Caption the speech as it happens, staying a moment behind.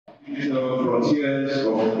To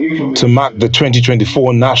mark the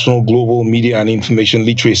 2024 National Global Media and Information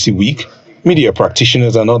Literacy Week, media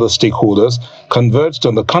practitioners and other stakeholders converged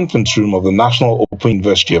on the conference room of the National Open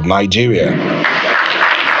University of Nigeria.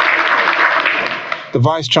 The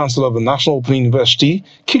Vice-Chancellor of the National Open University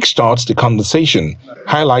kickstarts the conversation,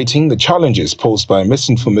 highlighting the challenges posed by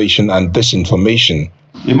misinformation and disinformation.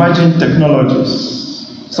 Emerging technologies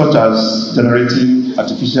such as generative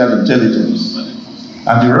artificial intelligence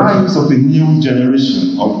and the rise of a new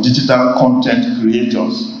generation of digital content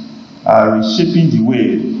creators are reshaping the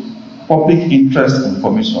way public interest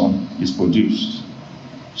information is produced,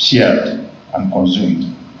 shared, and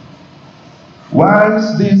consumed.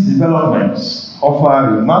 Whilst these developments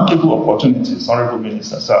offer remarkable opportunities, Honorable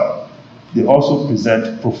Minister Sir, they also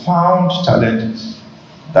present profound challenges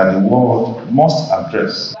that the world must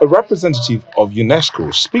address. A representative of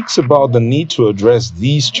UNESCO speaks about the need to address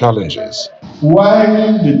these challenges.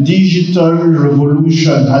 While the digital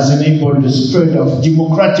revolution has enabled the spread of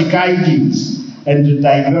democratic ideas and the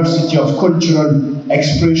diversity of cultural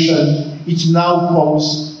expression, it now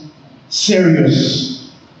poses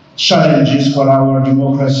serious challenges for our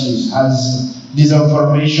democracies as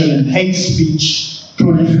disinformation and hate speech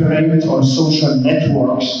proliferate on social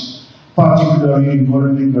networks, particularly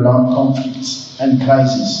involving around conflicts and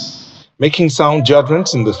crises. Making sound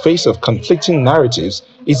judgments in the face of conflicting narratives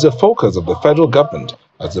is the focus of the federal government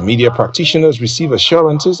as the media practitioners receive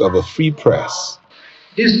assurances of a free press.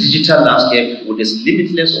 This digital landscape with its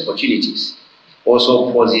limitless opportunities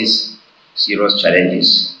also poses serious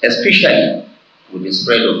challenges, especially with the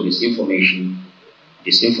spread of misinformation,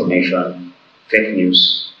 disinformation, fake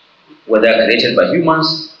news, whether created by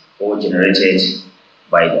humans or generated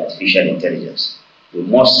by the artificial intelligence. We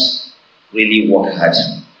must really work hard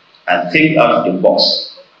and think out of the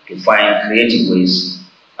box to find creative ways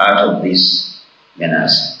out of this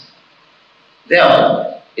menace.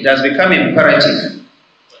 Therefore, it has become imperative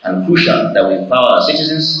and crucial that we empower our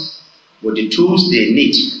citizens with the tools they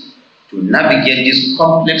need to navigate this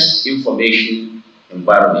complex information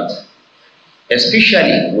environment,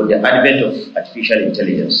 especially with the advent of artificial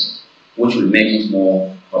intelligence, which will make it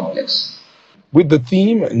more complex. With the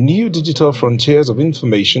theme New Digital Frontiers of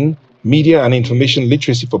Information, Media and Information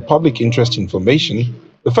Literacy for Public Interest Information,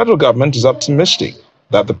 the federal government is optimistic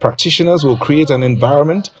that the practitioners will create an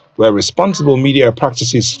environment where responsible media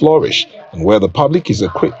practices flourish and where the public is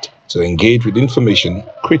equipped to engage with information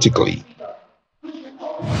critically.